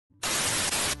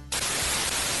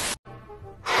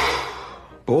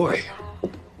Boy,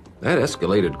 that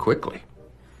escalated quickly.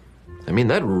 I mean,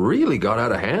 that really got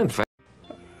out of hand fast.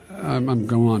 I'm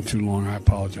going on too long. I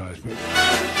apologize. But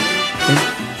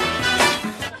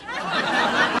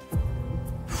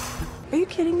Are you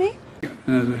kidding me?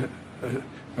 as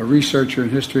a researcher in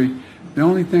history, the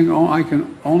only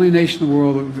nation in the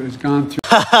world that has gone through.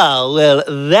 Well,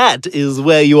 that is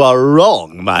where you are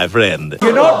wrong, my friend.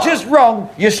 You're not just wrong,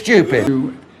 you're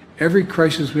stupid. Every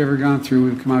crisis we've ever gone through,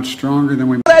 we've come out stronger than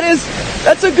we.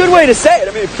 That's a good way to say it.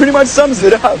 I mean, it pretty much sums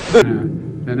it up.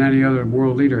 Than any other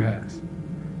world leader has.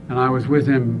 And I was with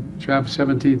him, traveled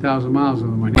 17,000 miles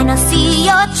with him when And I see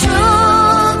your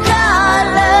true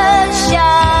colors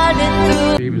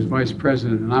shining through. he was vice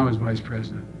president and I was vice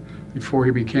president before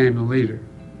he became the leader.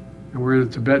 And we're in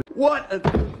a Tibetan What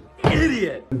an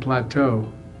idiot!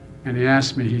 plateau. And he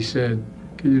asked me, he said,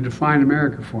 "Can you define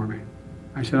America for me?"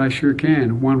 I said, "I sure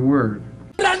can, one word."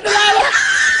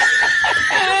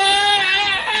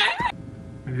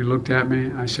 And he looked at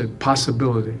me, I said,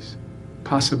 "Possibilities,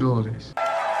 possibilities."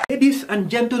 Ladies and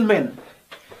gentlemen,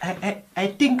 I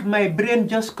think my brain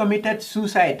just committed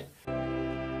suicide.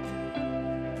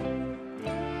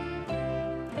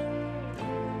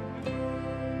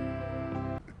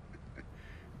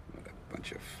 What a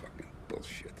bunch of fucking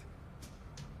bullshit.